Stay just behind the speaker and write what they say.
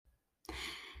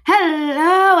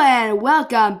Hello and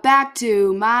welcome back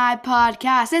to my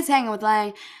podcast. It's Hanging with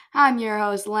Lang. I'm your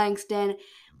host, Langston.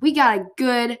 We got a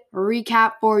good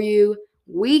recap for you.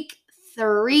 Week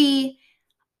 3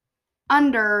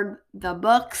 under the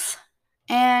books,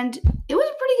 and it was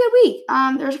a pretty good week.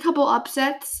 There's a couple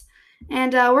upsets,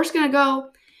 and we're just gonna go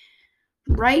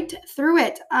right through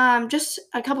it. Just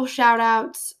a couple shout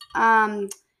outs.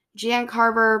 Jan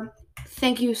Carver,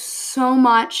 thank you so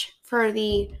much for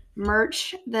the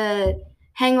merch, the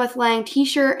Hang with Lang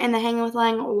t-shirt and the Hang with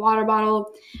Lang water bottle.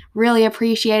 Really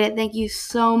appreciate it. Thank you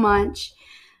so much.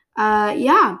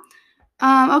 Yeah.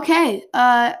 Okay.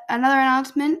 Another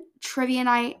announcement. Trivia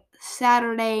night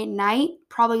Saturday night.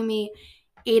 Probably gonna be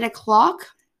 8 o'clock.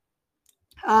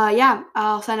 Yeah,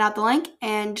 I'll send out the link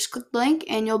and just click the link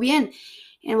and you'll be in.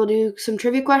 And we'll do some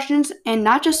trivia questions and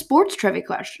not just sports trivia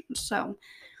questions. So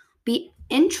be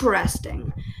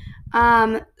interesting.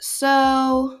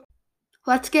 So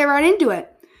let's get right into it.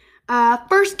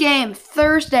 First game,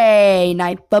 Thursday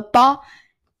night football.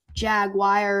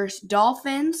 Jaguars,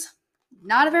 Dolphins.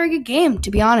 Not a very good game,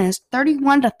 to be honest.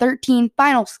 31-13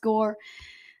 final score.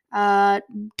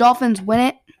 Dolphins win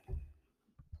it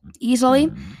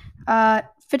easily.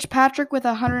 Fitzpatrick with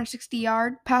 160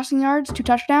 passing yards, 2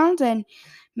 touchdowns, and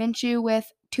Minshew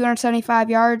with 275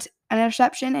 yards, an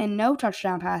interception, and no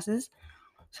touchdown passes.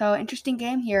 So interesting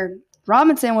game here.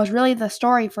 Robinson was really the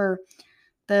story for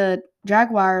the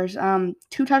Jaguars.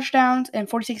 2 touchdowns and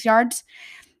 46 yards.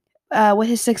 With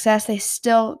his success, they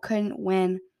still couldn't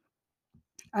win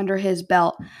under his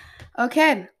belt.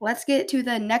 Okay, let's get to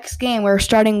the next game. We're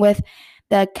starting with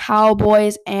the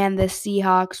Cowboys and the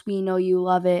Seahawks. We know you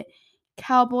love it.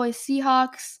 Cowboys,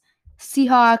 Seahawks.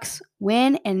 Seahawks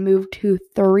win and move to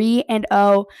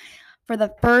 3-0 for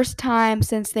the first time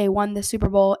since they won the Super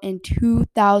Bowl in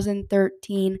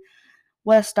 2013.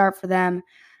 What a start for them.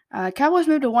 Cowboys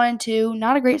moved to 1-2.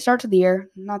 Not a great start to the year.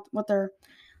 Not what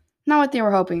they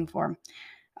were hoping for.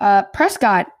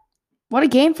 Prescott, what a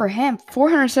game for him.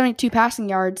 472 passing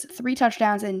yards, 3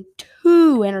 touchdowns, and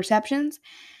 2 interceptions.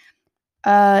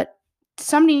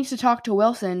 Somebody needs to talk to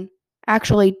Wilson.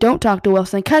 Actually, don't talk to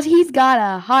Wilson because he's got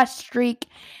a hot streak.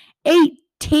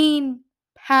 18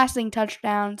 passing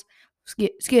touchdowns.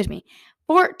 Excuse me.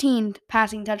 14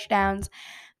 passing touchdowns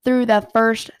through the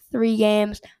first 3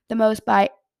 games. The most by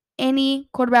any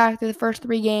quarterback through the first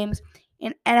 3 games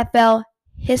in NFL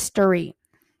history.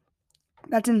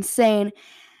 That's insane.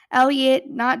 Elliott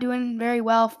not doing very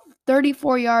well.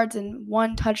 34 yards and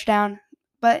 1 touchdown.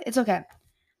 But it's okay.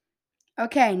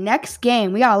 Okay, next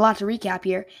game. We got a lot to recap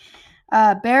here.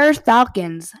 Bears,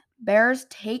 Falcons. Bears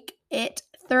take it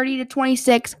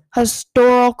 30-26.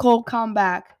 Historical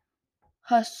comeback.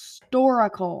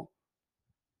 Historical.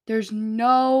 There's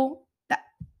no...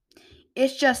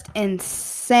 It's just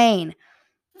insane.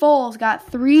 Foles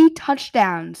got 3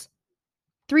 touchdowns.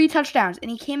 3 touchdowns. And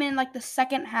he came in like the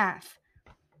second half.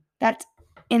 That's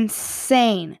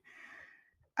insane.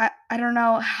 I don't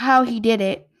know how he did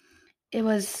it. It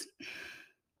was...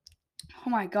 Oh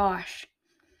my gosh.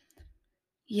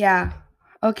 Yeah.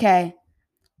 Okay.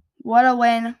 What a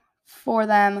win for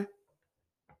them.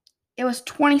 It was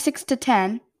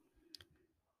 26-10.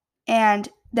 And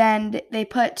then they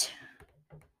put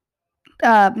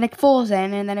Nick Foles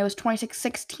in, and then it was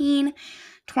 26-16,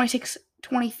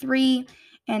 26-23,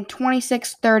 and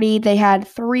 26-30. They had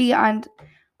 3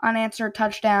 unanswered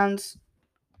touchdowns.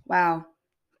 Wow.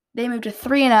 They moved to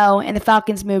 3-0, and the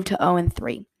Falcons moved to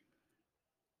 0-3.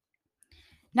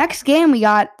 Next game, we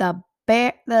got the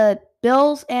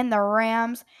Bills and the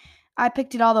Rams. I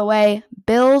picked it all the way.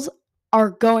 Bills are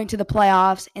going to the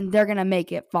playoffs, and they're going to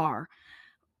make it far.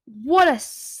 What a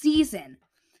season.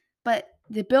 But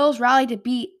the Bills rallied to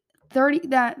beat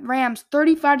the Rams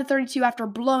 35-32 after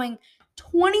blowing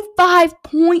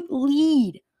 25-point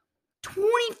lead.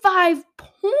 25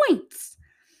 points.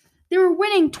 They were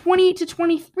winning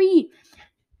 28-23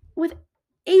 with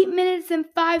 8 minutes and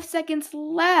 5 seconds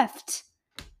left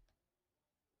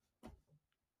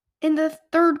in the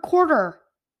third quarter.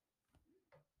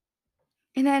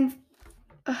 And then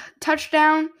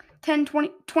touchdown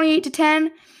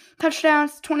 28-10,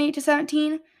 touchdowns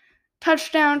 28-17,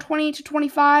 touchdown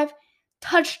 28-25,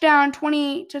 touchdown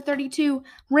 28-32.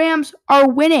 Rams are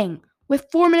winning with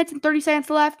 4 minutes and 30 seconds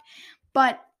left,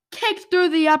 but kicked through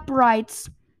the uprights.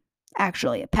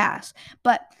 Actually, a pass,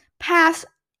 but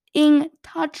passing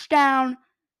touchdown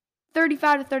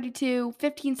 35-32,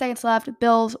 15 seconds left.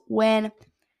 Bills win.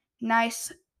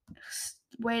 Nice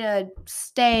way to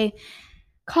stay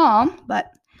calm,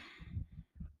 but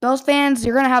Bills fans,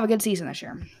 you're going to have a good season this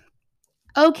year.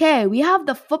 Okay, we have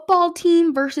the football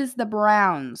team versus the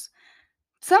Browns.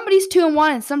 somebody's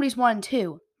 2-1 and somebody's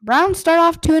 1-2. Browns start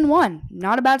off 2-1.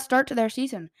 Not a bad start to their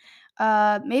season.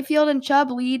 Mayfield and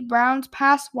Chubb lead Browns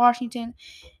past Washington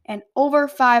and over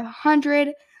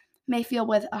 500. Mayfield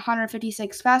with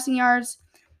 156 passing yards.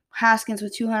 Haskins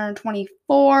with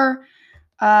 224.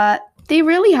 They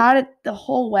really had it the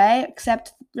whole way,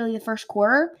 except really the first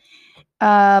quarter.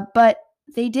 But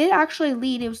they did actually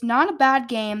lead. It was not a bad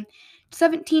game,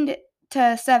 17-7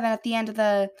 at the end of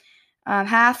the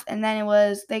half, and then it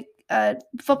was the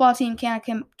football team kind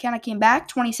of came back.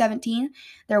 2017,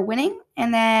 they're winning,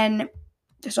 and then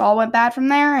just all went bad from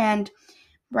there, and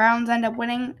Browns end up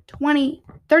winning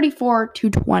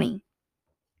 34-20.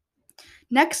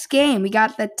 Next game, we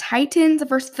got the Titans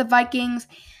versus the Vikings.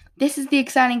 This is the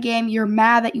exciting game. You're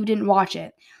mad that you didn't watch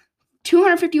it.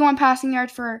 251 passing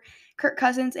yards for Kirk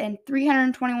Cousins and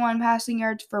 321 passing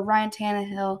yards for Ryan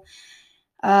Tannehill.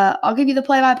 I'll give you the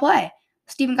play-by-play.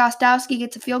 Stephen Gostkowski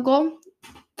gets a field goal,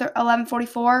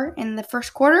 11:44 in the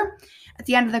first quarter. At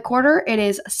the end of the quarter, it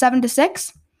is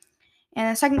 7-6. And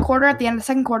the second quarter, at the end of the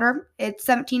second quarter, it's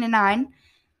 17-9.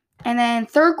 And then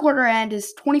third quarter end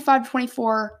is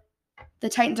 25-24. The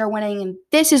Titans are winning, and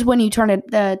this is when you turn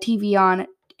the TV on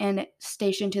and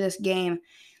station to this game.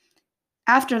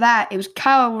 After that, it was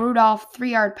Kyle Rudolph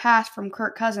 3-yard pass from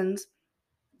Kirk Cousins.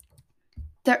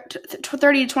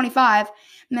 30-25,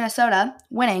 Minnesota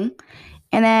winning.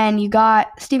 And then you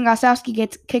got Stephen Gostkowski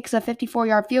kicks a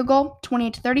 54-yard field goal,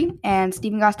 28-30, and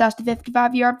Stephen Gostkowski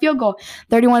 55-yard field goal,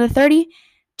 31-30.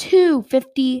 Two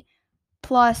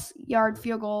 50-plus yard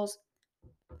field goals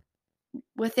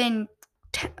within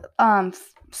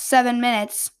 7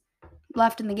 minutes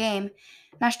left in the game.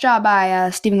 Nice job by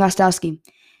Stephen Gostkowski.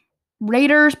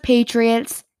 Raiders,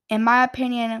 Patriots, in my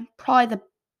opinion, probably the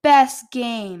best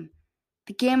game,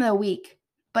 the game of the week,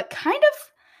 but kind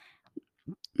of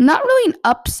not really an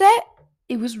upset.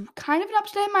 It was kind of an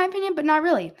upset in my opinion, but not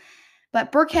really.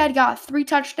 But Burkhead got 3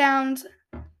 touchdowns,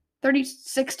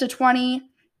 36-20,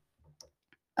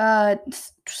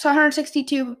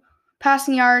 162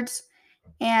 passing yards,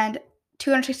 and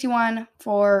 261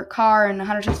 for Carr and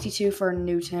 162 for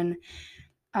Newton.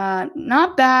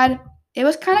 Not bad. It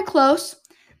was kind of close.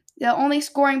 The only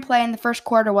scoring play in the first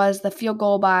quarter was the field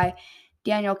goal by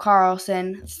Daniel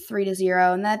Carlson,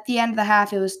 3-0. And at the end of the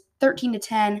half, it was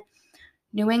 13-10,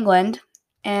 New England.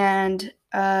 And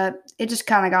it just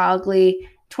kind of got ugly,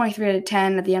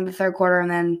 23-10 at the end of the third quarter, and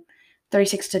then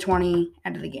 36-20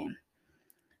 end of the game.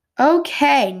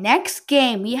 Okay, next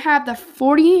game, we have the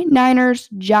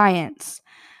 49ers-Giants.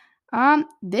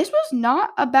 This was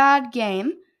not a bad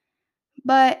game,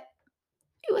 but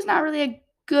it was not really a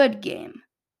good game.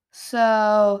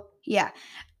 So, yeah.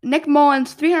 Nick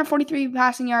Mullins, 343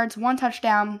 passing yards, 1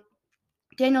 touchdown.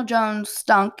 Daniel Jones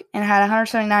stunk and had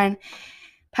 179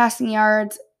 passing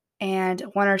yards and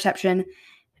 1 interception.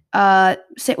 With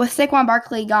Saquon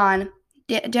Barkley gone,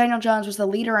 Daniel Jones was the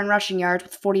leader in rushing yards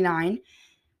with 49.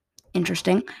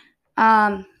 Interesting.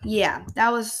 Yeah,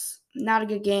 that was not a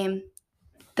good game.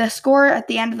 The score at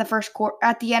the end of the first quarter,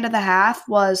 at the end of the half,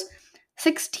 was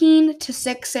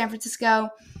 16-6 San Francisco.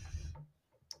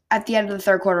 At the end of the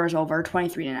third quarter was over,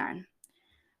 23-9.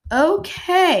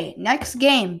 Okay, next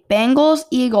game, Bengals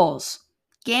Eagles.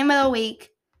 Game of the week.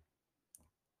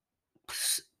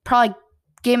 Probably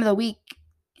game of the week,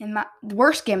 the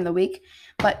worst game of the week,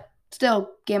 but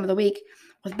still game of the week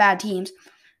with bad teams.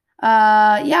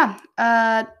 In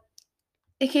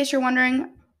case you're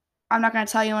wondering, I'm not going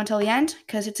to tell you until the end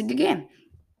because it's a good game.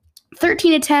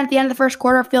 13-10 at the end of the first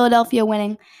quarter, Philadelphia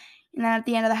winning. And then at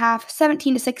the end of the half,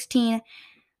 17-16,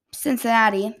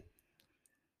 Cincinnati.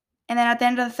 And then at the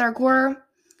end of the third quarter,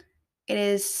 it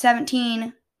is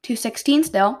 17-16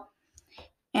 still.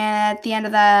 And at the end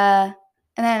of and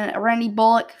then Randy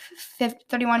Bullock,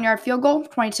 31-yard field goal,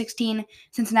 2016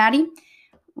 Cincinnati.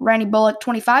 Randy Bullock,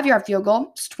 25-yard field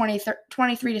goal, it's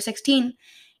 23-16.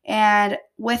 And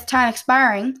with time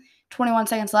expiring, 21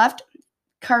 seconds left,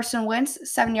 Carson Wentz,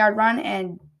 7-yard run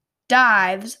and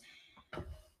dives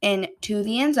into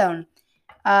the end zone.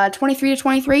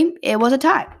 23-23, it was a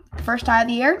tie. First tie of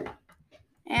the year.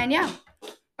 And yeah.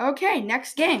 Okay,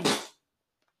 next game.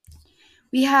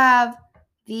 We have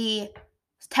the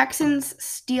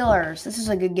Texans-Steelers. This is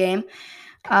a good game.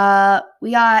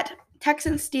 We got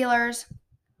Texans-Steelers.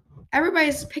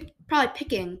 Everybody's probably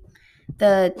picking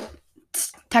the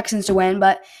Texans to win,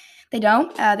 but they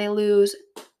don't. They lose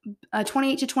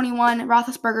 28-21.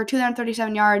 Roethlisberger,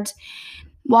 237 yards.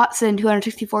 Watson,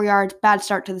 264 yards. Bad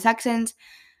start to the Texans.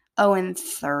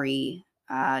 0-3.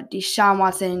 Deshaun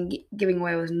Watson giving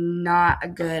away was not a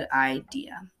good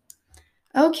idea.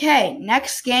 Okay,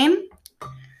 next game.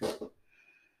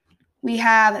 we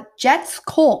have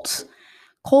Jets-Colts.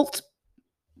 Colts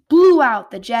blew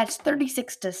out the Jets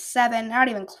 36-7, not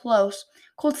even close.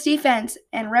 Colts defense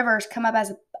and Rivers come up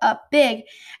big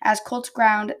as Colts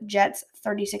ground Jets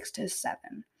 36-7.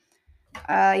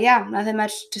 Nothing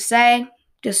much to say.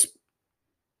 Just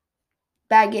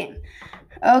bad game.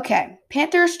 Okay,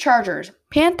 Panthers-Chargers.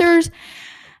 Panthers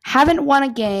haven't won a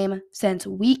game since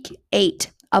week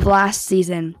 8 of last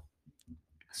season.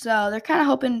 So they're kind of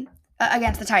hoping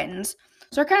against the Titans.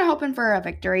 So they're kind of hoping for a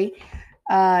victory,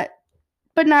 but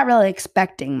not really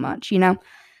expecting much,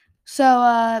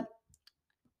 So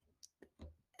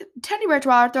Teddy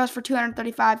Bridgewater throws for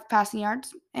 235 passing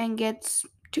yards and gets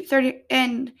 230,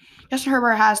 and Justin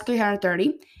Herbert has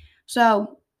 330.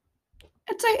 So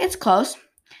it's close.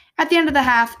 At the end of the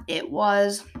half, the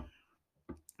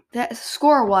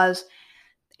score was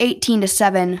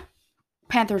 18-7.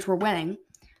 Panthers were winning.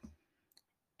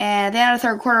 And at the end of the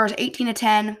third quarter, it was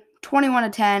 18-10,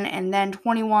 21-10, and then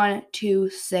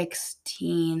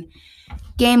 21-16.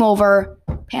 Game over.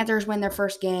 Panthers win their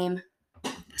first game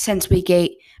since week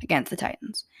 8 against the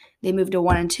Titans. They moved to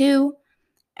 1-2,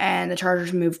 and the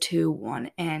Chargers moved to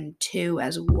 1-2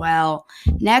 as well.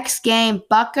 Next game,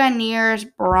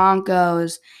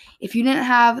 Buccaneers-Broncos. If you didn't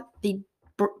have the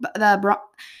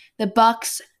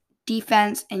Bucs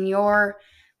defense in your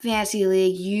fantasy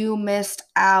league, you missed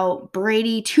out.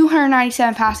 Brady,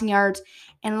 297 passing yards,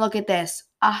 and look at this,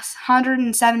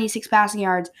 176 passing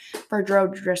yards for Joe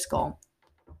Driscoll.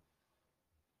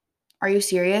 Are you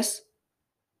serious?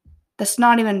 That's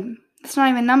not even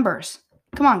numbers.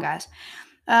 Come on, guys.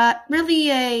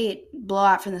 Really a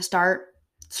blowout from the start.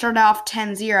 Started off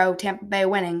 10-0, Tampa Bay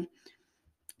winning.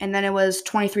 And then it was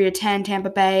 23-10, Tampa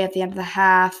Bay at the end of the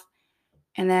half.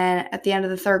 And then at the end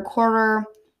of the third quarter,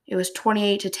 it was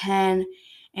 28-10.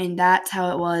 And that's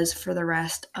how it was for the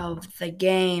rest of the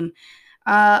game.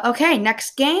 Okay,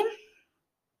 next game.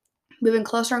 Moving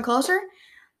closer and closer.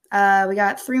 We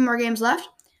got 3 more games left.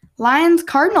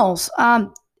 Lions-Cardinals.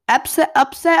 Upset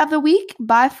of the week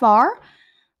by far.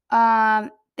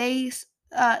 They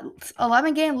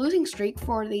 11-game losing streak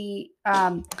for the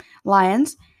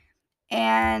Lions,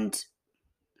 and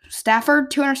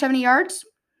Stafford 270 yards,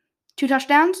 2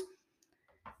 touchdowns,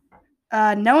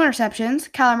 no interceptions.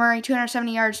 Kyler Murray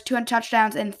 270 yards, 2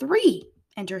 touchdowns, and 3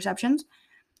 interceptions.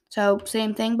 So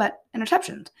same thing, but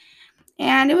interceptions.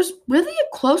 And it was really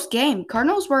a close game.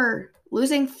 Cardinals were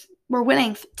winning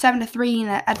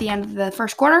 7-3 at the end of the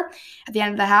first quarter. At the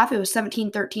end of the half, it was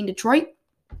 17-13 Detroit.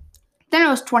 Then it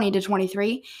was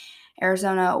 20-23,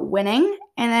 Arizona winning.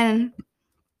 And then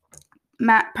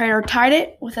Matt Prater tied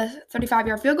it with a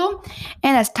 35-yard field goal.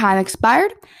 And as time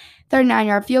expired,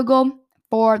 39-yard field goal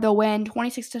for the win,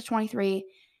 26-23.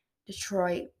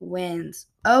 Detroit wins.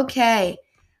 Okay,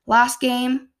 last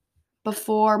game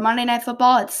before Monday Night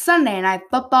Football. It's Sunday Night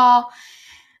Football.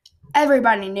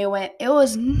 Everybody knew it. It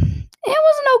was an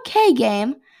okay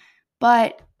game,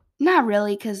 but not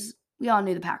really, because we all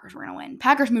knew the Packers were going to win.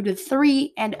 Packers moved to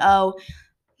 3-0.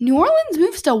 New Orleans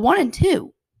moves to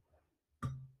 1-2.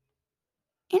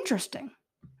 Interesting.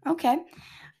 Okay.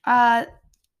 It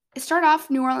started off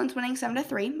New Orleans winning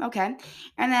 7-3. Okay.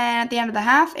 And then at the end of the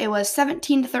half, it was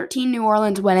 17-13 New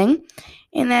Orleans winning.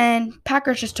 And then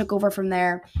Packers just took over from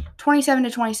there.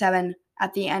 27-27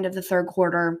 at the end of the third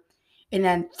quarter. And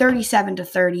then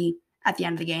 37-30 at the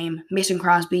end of the game. Mason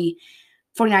Crosby,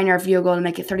 49-yard field goal to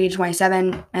make it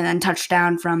 30-27, and then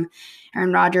touchdown from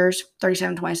Aaron Rodgers,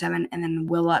 37-27, and then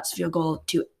Will Lutz field goal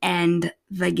to end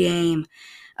the game.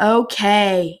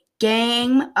 Okay,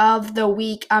 game of the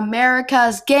week,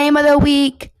 America's game of the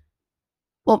week.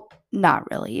 Well,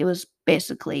 not really. It was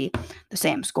basically the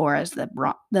same score as the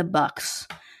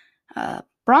Bucs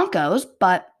Broncos,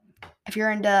 but if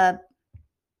you're into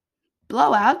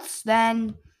blowouts,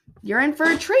 then you're in for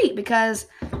a treat, because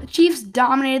the Chiefs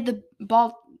dominated the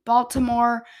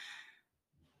Baltimore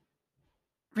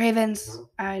Ravens.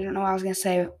 I don't know what I was going to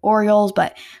say, Orioles,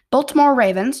 but Baltimore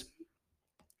Ravens.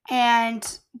 And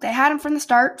they had them from the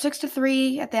start,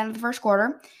 6-3 at the end of the first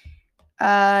quarter.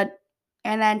 And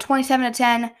then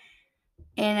 27-10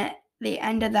 at the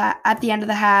end of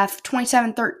the half,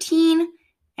 27-13,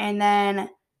 and then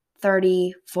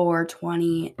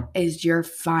 34-20 is your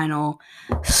final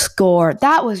score.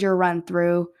 That was your run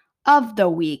through of the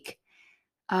week.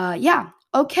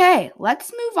 Okay,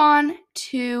 let's move on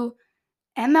to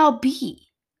MLB.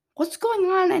 What's going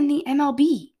on in the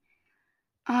MLB?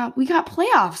 We got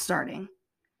playoffs starting,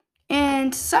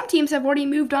 and some teams have already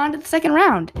moved on to the second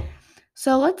round.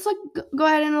 So let's go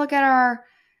ahead and look at our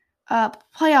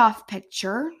playoff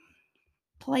picture.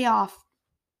 Playoff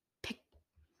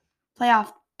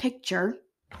picture.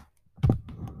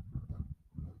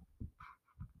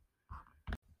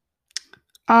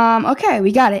 Okay,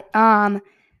 we got it.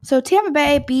 So Tampa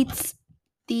Bay beats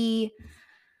the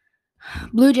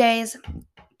Blue Jays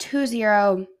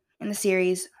 2-0 in the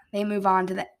series. They move on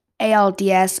to the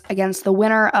ALDS against the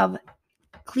winner of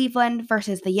Cleveland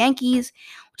versus the Yankees,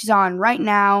 which is on right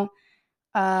now.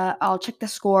 I'll check the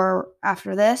score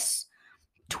after this.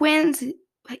 Twins,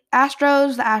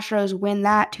 Astros. The Astros win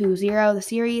that 2-0, the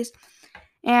series.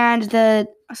 And the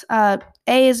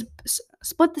A's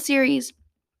split the series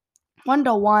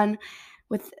 1-1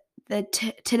 with the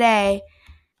today.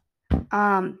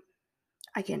 I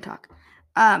can't talk.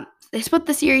 They split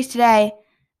the series today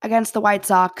against the White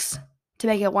Sox to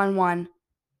make it 1-1.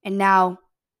 And now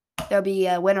there'll be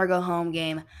a winner go home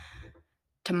game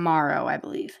tomorrow, I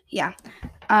believe. Yeah.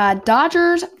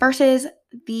 Dodgers versus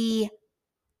the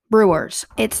Brewers.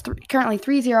 It's currently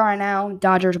 3-0 right now.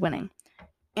 Dodgers winning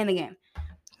in the game.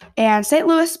 And St.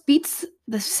 Louis beats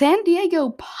the San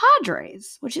Diego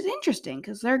Padres, which is interesting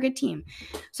because they're a good team.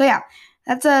 So, yeah,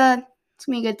 it's going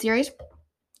to be a good series.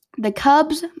 The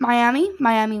Cubs, Miami is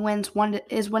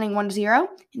winning 1-0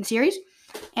 in the series.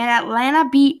 And Atlanta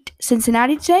beat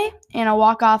Cincinnati today in a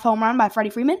walk-off home run by Freddie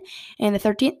Freeman in the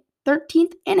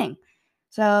 13th inning.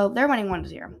 So they're winning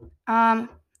 1-0.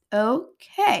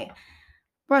 Okay.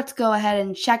 Let's go ahead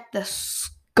and check the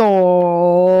scores.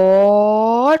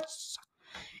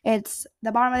 It's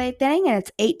the bottom of the 8th inning, and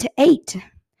it's 8-8.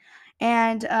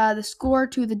 And the score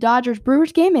to the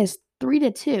Dodgers-Brewers game is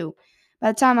 3-2.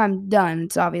 By the time I'm done,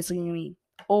 it's obviously going to be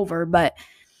over. But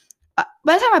by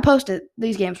the time I post it,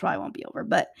 these games probably won't be over.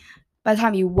 But by the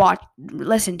time you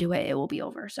listen to it, it will be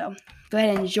over. So go ahead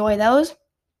and enjoy those,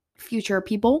 future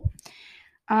people.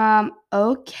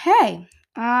 Okay.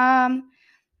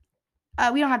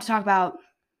 We don't have to talk about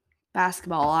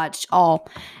basketball. It's all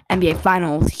NBA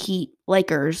Finals. Heat,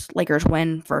 Lakers. Lakers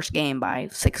win first game by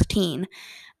 16.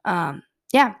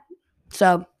 Yeah.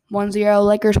 So 1-0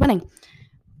 Lakers winning.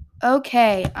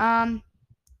 Okay.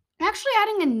 Actually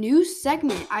adding a new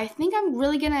segment. I think I'm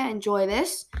really gonna enjoy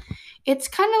this. It's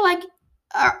kind of like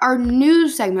our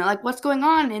news segment, like what's going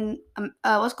on in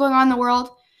the world.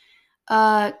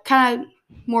 Kind of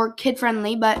more kid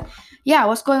friendly, but yeah,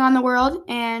 what's going on in the world,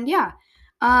 and yeah.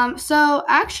 So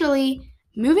actually,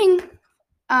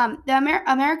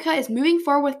 America is moving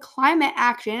forward with climate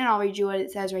action, and I'll read you what it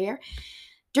says right here.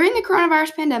 During the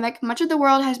coronavirus pandemic, much of the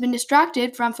world has been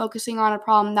distracted from focusing on a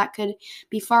problem that could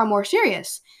be far more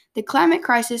serious. The climate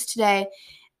crisis today,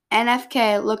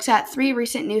 NFK looks at 3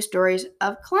 recent news stories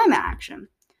of climate action.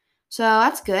 So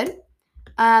that's good.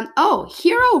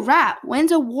 Hero Rat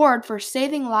wins award for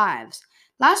saving lives.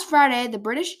 Last Friday, the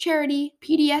British charity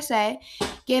PDSA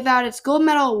gave out its gold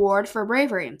medal award for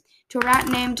bravery to a rat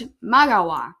named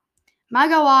Magawa.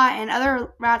 Magawa and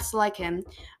other rats like him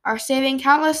are saving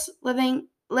countless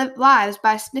lives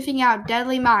by sniffing out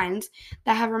deadly mines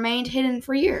that have remained hidden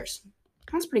for years.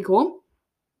 That's pretty cool.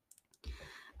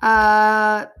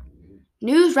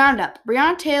 News Roundup.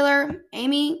 Breonna Taylor,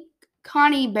 Amy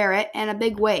Coney Barrett, and a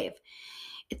big wave.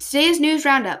 It's today's News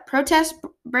Roundup. Protests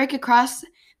break across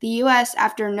the U.S.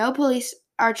 after no police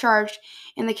are charged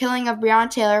in the killing of Breonna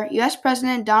Taylor. U.S.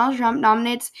 President Donald Trump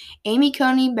nominates Amy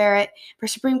Coney Barrett for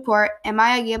Supreme Court, and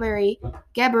Maya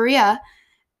Gaberia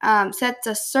sets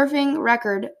a surfing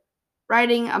record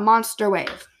riding a monster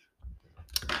wave.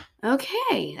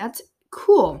 Okay, that's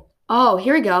cool. Oh,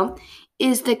 here we go.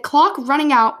 Is the clock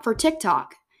running out for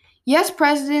TikTok? U.S.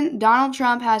 President Donald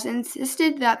Trump has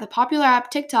insisted that the popular app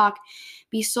TikTok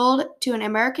be sold to an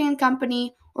American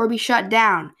company or be shut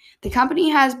down. The company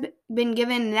has been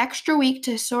given an extra week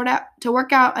to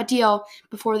work out a deal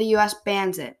before the U.S.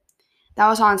 bans it. That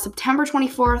was on September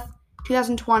 24th,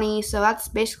 2020, so that's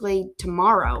basically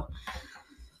tomorrow.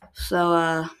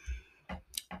 So,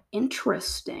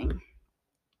 interesting.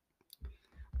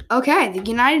 Okay, the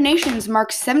United Nations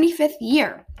marks 75th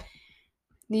year.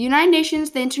 The United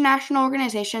Nations, the international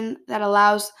organization that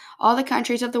allows all the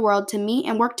countries of the world to meet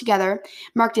and work together,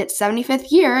 marked its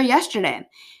 75th year yesterday,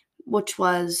 which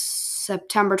was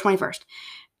September 21st.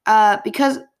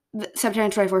 Because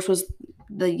September 21st was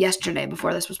the yesterday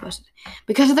before this was posted.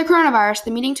 Because of the coronavirus,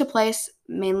 the meeting took place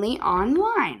mainly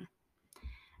online.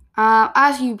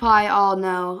 As you probably all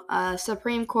know,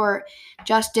 Supreme Court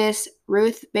Justice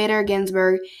Ruth Bader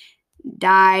Ginsburg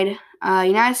died.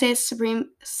 United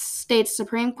States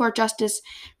Supreme Court Justice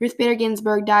Ruth Bader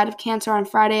Ginsburg died of cancer on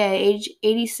Friday at age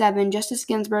 87. Justice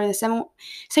Ginsburg, the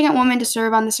second woman to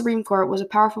serve on the Supreme Court, was a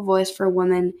powerful voice for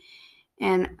women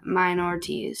and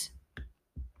minorities.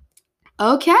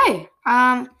 Okay,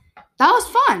 that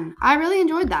was fun. I really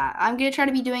enjoyed that. I'm going to try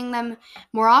to be doing them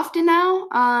more often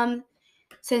now,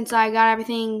 since I got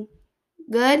everything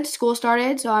good. School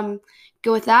started, so I'm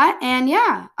good with that. And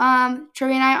yeah,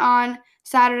 trivia night on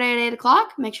Saturday at 8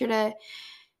 o'clock. Make sure to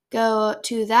go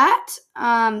to that.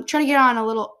 Try to get on a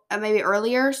little maybe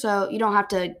earlier, so you don't have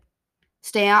to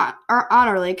stay on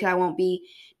early because I won't be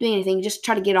doing anything. Just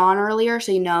try to get on earlier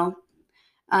so you know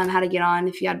how to get on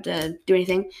if you have to do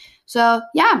anything. So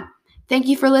yeah, thank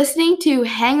you for listening to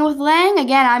Hanging with Lang.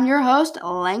 Again, I'm your host,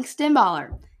 Langston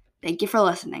Baller. Thank you for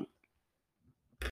listening.